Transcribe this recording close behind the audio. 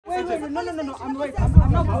No. I'm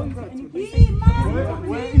not going to any place.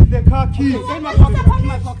 Where is the car key? In my pocket. In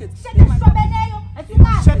my pocket.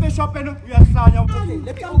 Shop. We are trying.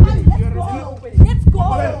 Let me open it. Let's go.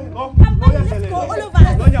 Come on, let's go. All of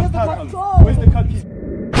us. Where's the car key?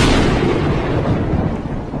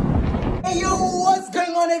 Hey yo, what's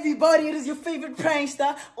going on everybody? It is your favorite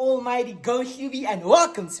prankster, Almighty Go Hlubi, and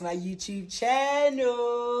welcome to my YouTube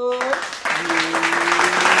channel.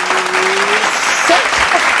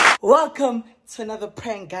 Welcome to another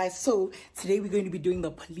prank, guys. So today we're going to be doing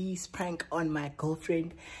the police prank on my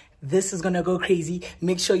girlfriend. This is gonna go crazy.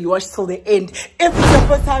 Make sure you watch till the end. If it's your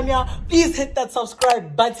first time here, please hit that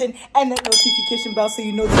subscribe button and that notification bell so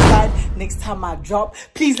you know notified next time I drop.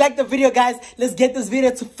 Please like the video, guys. Let's get this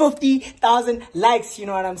video to 50,000 likes. You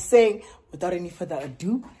know what I'm saying? Without any further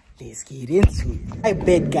ado, let's get into it. I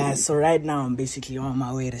bet, guys. So right now I'm basically on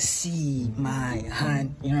my way to SEEMAH.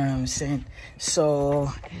 You know what I'm saying?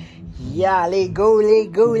 So yeah, let's go.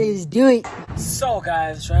 Let's do it. So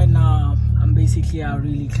guys, right now I'm basically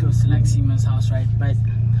really close to like SEEMAH's house, right? But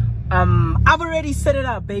I've already set it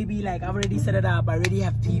up, baby. Like I've already set it up. I already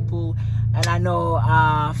have people, and I know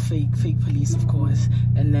fake police, of course.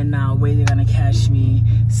 And then where they're gonna catch me.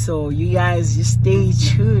 So you guys just stay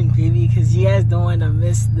tuned, baby, because you guys don't want to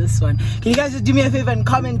miss this one. Can you guys just do me a favor and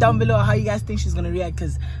comment down below how you guys think she's gonna react?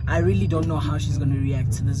 Because I really don't know how she's gonna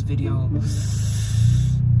react to this video.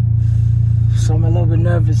 So I'm a little bit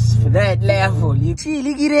nervous for that level. You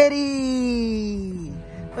ready?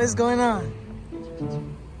 What's going on?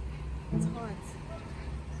 It's hot.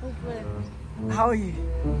 So good. How are you?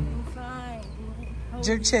 I'm fine.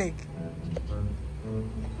 Drip check.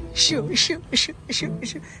 Shoot.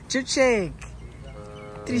 Drip check.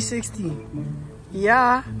 360.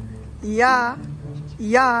 Yeah.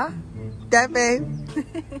 That babe.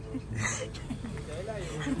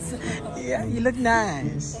 Yeah, you look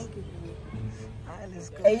nice. Thank you.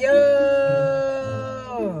 Hey yo!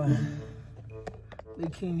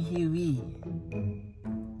 Look him here.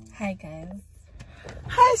 Hi guys.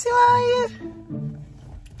 Hi, Sima, how are you?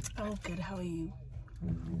 Oh good, how are you?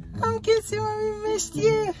 I'm good, Sima, we missed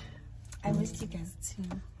you. I missed you guys too.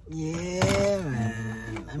 Yeah,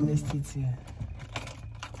 man. I missed you too.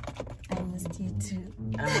 I missed you too.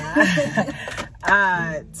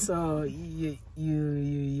 So you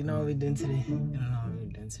know what we're doing today? You don't know what we're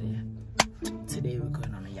doing today. Today we're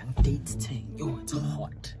going on a young date thing. Yo, it's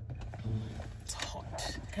hot. It's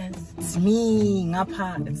hot. Guys, it's me,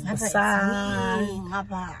 Ngapa. It's the sun. It's me,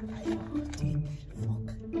 Ngapa. Dude, fuck.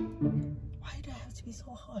 Why do I have to be so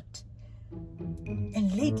hot?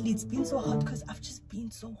 And lately it's been so hot because I've just been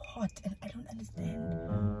so hot and I don't understand.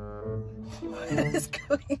 What is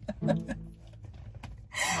going on?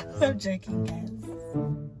 I'm joking, guys.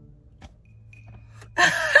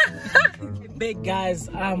 Big guys,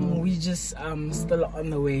 we just still on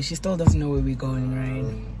the way. She still doesn't know where we're going, right?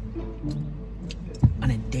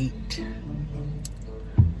 On a date.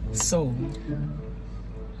 So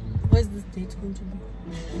where's this date going to be?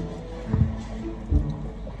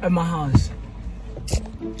 At my house.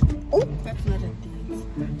 Oh, that's not a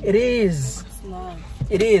date. It is. It's not.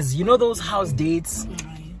 It is. You know those house dates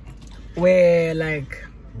Right. where like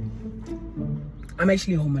I'm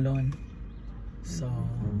actually home alone, so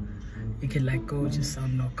you can like go just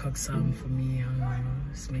cook some for me,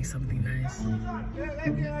 just make something nice.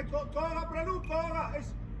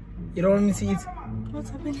 You don't want me to eat?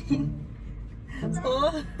 What's happening?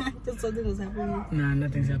 Oh, I thought something was happening. Nah,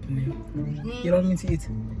 nothing's happening. You don't want me to eat?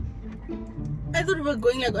 I thought we were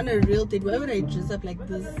going like on a real date. Why would I dress up like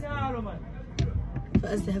this? For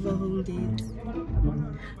us to have a whole date.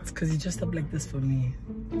 It's because you dressed up like this for me,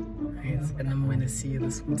 right? And I'm going to see you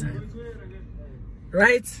this whole time,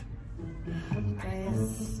 right?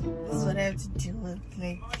 Guys, this is what I have to deal with,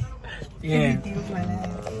 like, yeah. every day of my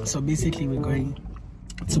life. So basically we're going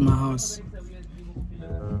to my house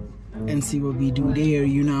and see what we do there,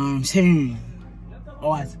 you know what I'm saying?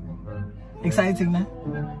 What? Exciting, man?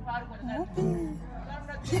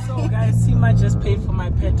 So guys, SEEMAH just paid for my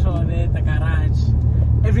petrol there at the garage.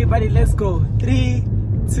 Everybody, let's go. 3,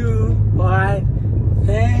 2, 1.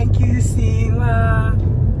 Thank you, SEEMAH.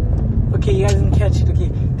 Okay, you guys didn't catch it.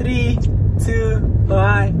 Okay, 3, 2,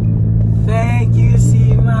 1. Thank you,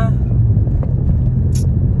 SEEMAH.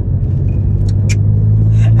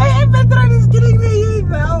 Hey, Petron is killing me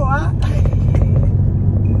now.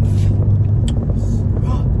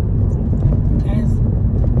 Guys,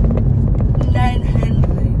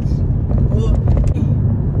 900. Oh,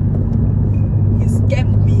 He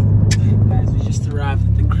scammed me. guys, we just arrived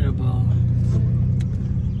at the crib,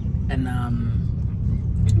 and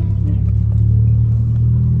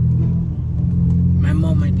my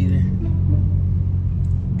mom, I think be there.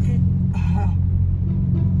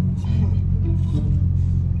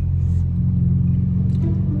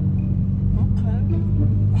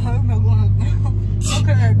 What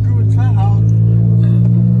can I do with her house?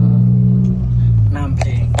 Now I'm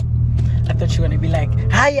playing. I thought you were gonna be like,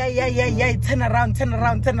 hi, turn around,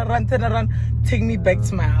 take me back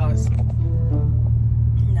to my house.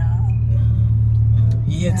 No.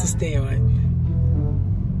 You here to stay, right?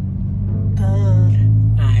 Good.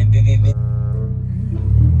 Alright, baby.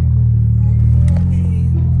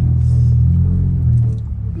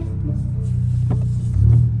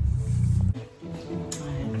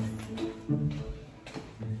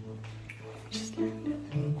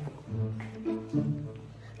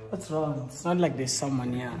 What's wrong? It's not like there's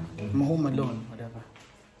someone here. I'm home alone, whatever.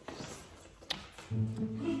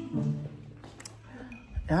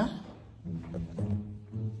 Yeah?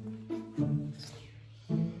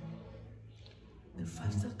 The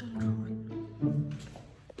 5-second rule.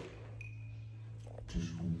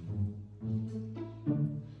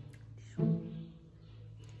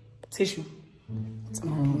 Tissue. It's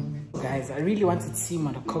my room. Guys, I really wanted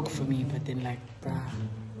SEEMAH to cook for me, but then like, bruh,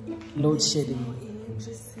 load shedding.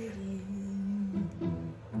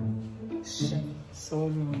 Shit.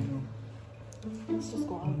 So Let's just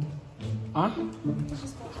go out. huh?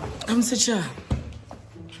 I'm such a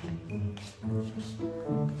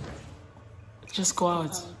just go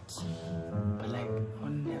out. But like I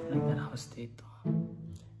want to have like that house state though.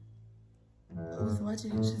 So much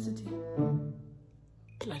electricity.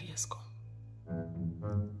 Bloody Esco.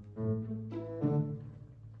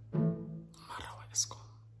 Marawa Esco.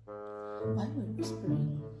 Why are we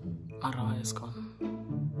whispering? Marawa Esco.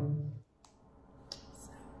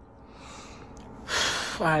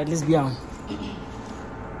 Alright, let's be on.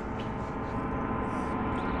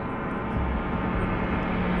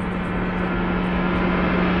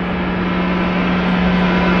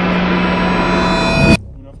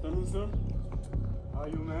 Good afternoon, sir. How are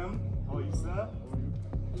you, ma'am? How are you, sir? How are you?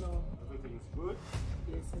 Hello. Everything is good?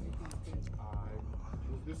 Yes, everything's good.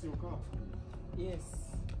 Is this your car? Yes.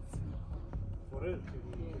 For real?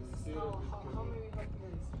 Yes. How many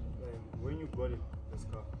documents? When you got it, this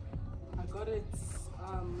car? I got it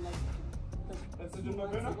like That's 2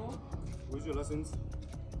 months ago. Where's your license?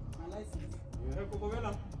 My license. Yeah,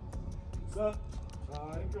 Kokobela. Sir,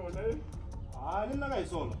 your name? I didn't like I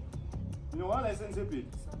saw. You know what license you paid?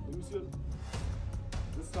 Let me see it.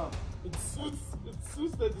 This car. It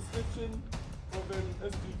suits the description of an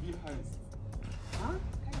SUV heist. Huh?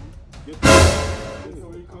 Get the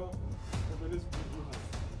vehicle of an SUV heist.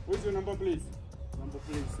 Where's your number plate? Number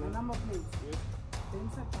plate, sir. The number plate. Yes. The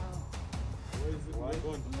inside car. Where is it? Why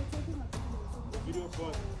gone? The video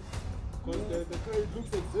gone. Because the car it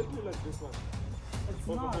looks exactly like this one. It's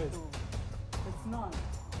not though. It's not.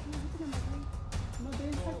 No, they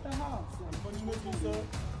inside the house. Unfortunately, sir, you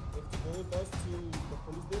have to go with us to the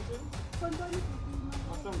police station.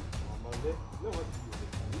 Awesome.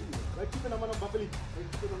 Like keeping a man of Babylon.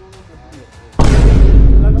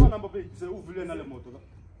 Number plate. Say, who will another motor?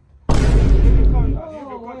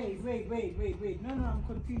 Wait. No, I'm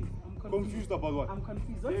confused. Confused about what? I'm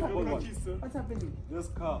confused. Yeah, What's happening? This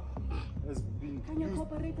car has been Can you used.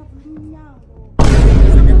 cooperate Get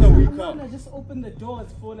the I'm vehicle. not gonna just open the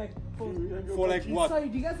doors for like For like what? Sorry,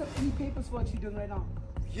 do you guys have any papers for what you're doing right now?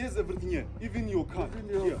 Here's everything here. Even your car.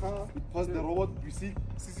 Even your car. It passed the road. You see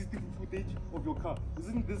CCTV footage of your car.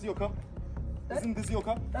 Isn't this your car? Isn't this your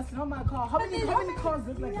car? That's not my car. How many cars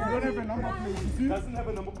look like that? You don't have a number plate. You see? Doesn't have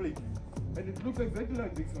a number plate. And it looks exactly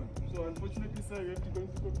like this one. So unfortunately, sir, you have to go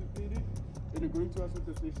to the PD and you're going to us at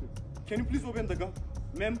the station. Can you please open the car?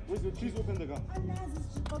 Ma'am, please open the car.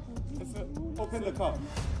 Yes, sir. Open the car.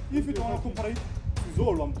 If you don't want to cooperate,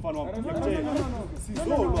 Sizolwa mfana wami.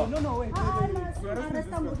 Sizolwa. No,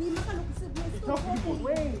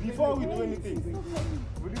 wait. Before we do anything,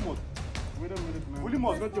 Vulimot. Wait a minute, man.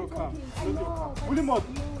 Vulimot, not your car. Not your car. Vulimot.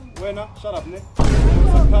 Wena, shut up, ne?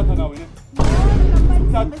 Start now, ne?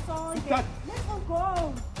 Start. Let's all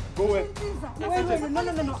go. Go where? Wait,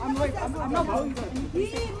 no. I'm not going to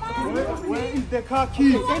anything. Where is the car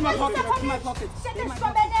key? Stay in my pocket.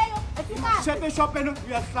 Shut the shop and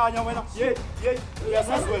we are flying. Yeah. Yes,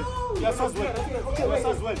 as well. Let's go.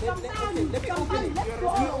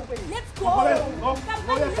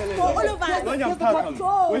 All of us.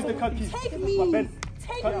 Where's the car key? Take me.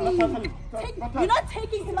 You're not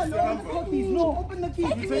taking him alone. No, open the key.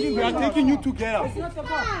 We are taking you together. It's not the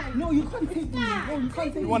car. No, you can't take me. No, you can't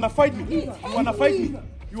take me. You wanna fight me? You wanna fight me?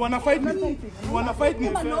 You wanna fight me? You wanna fight me?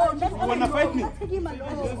 You wanna fight me?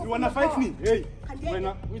 You wanna fight me? Hey.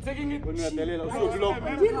 We're taking it. When we are telling you, so below.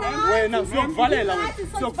 When now, so valela.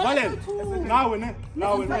 So valela. Now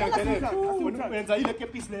when we are telling you, when I look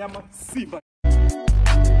at piece, they are SEEMAH.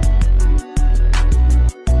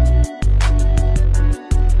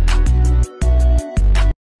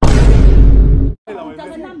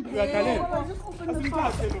 He opened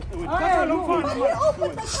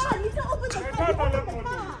the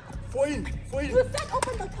car. For him. You said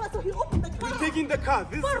open the car, so he opened the car. We're taking the car.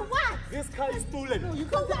 For what? This car is stolen. No, you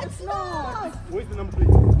can't. It's not. Where's the number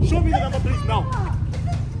plate? Show me the number plate now.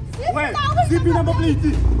 Where? CP number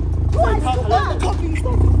plate.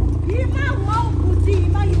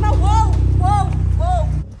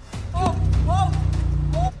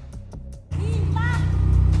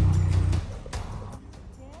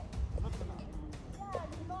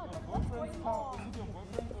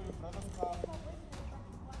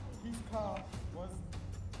 His car was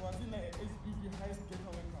in a SUV highest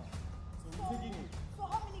getaway car. So we're taking it. So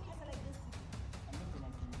how many cars are like this?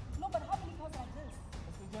 No, but how many cars are like this?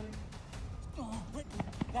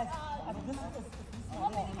 Guys, How many cars are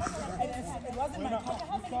like this? it wasn't my car.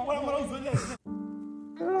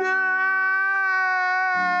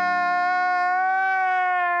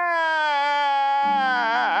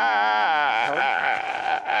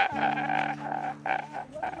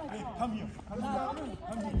 Come here.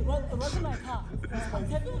 It wasn't my car. I'm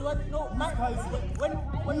telling you, it was no.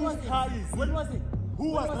 When was it? When was it?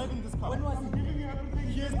 Who was driving this car? When was it?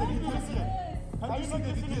 Here's the details here. Can you see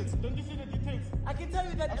the details? Don't you see the details? I can tell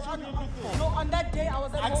you that Actually, on that day I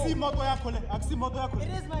was at home. Axi It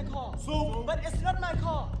is my car. So, But it's not my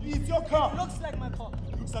car. it's your car. It looks like my car.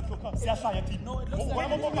 Looks like your car. Siashaya team. No, it looks like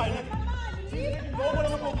my mobile. Take it.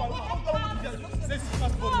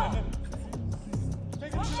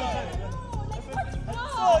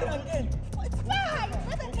 Sorry again. It's fine.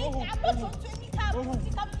 Doesn't take. I'm not from 20 cars. She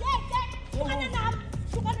comes, yeah.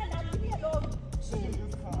 Leave me alone. No,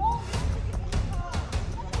 it's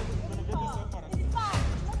fine.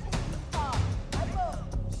 Let's take this car. I will.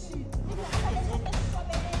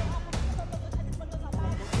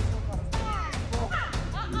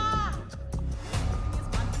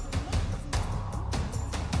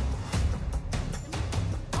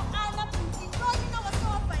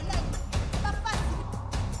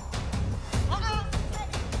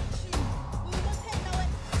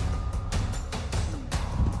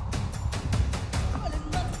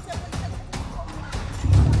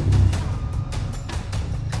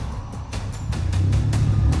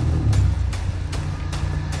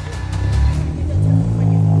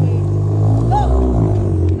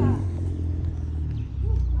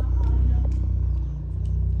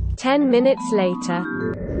 Ten minutes later.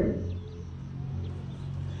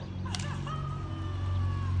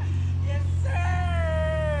 Yes,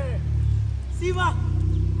 sir. SEEMAH.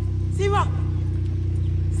 SEEMAH.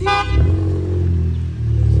 SEEMAH.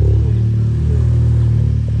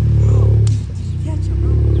 Catch her,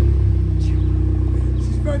 bro.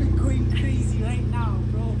 She's probably going crazy right now,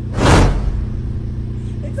 bro.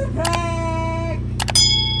 It's a prank.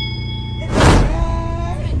 It's a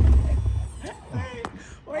prank. Hey,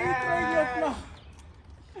 why are you throwing your flower?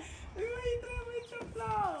 Why are you throwing your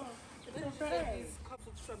flower? It's a prank.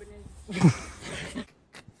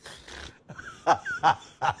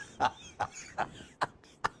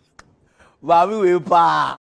 Mami we pa.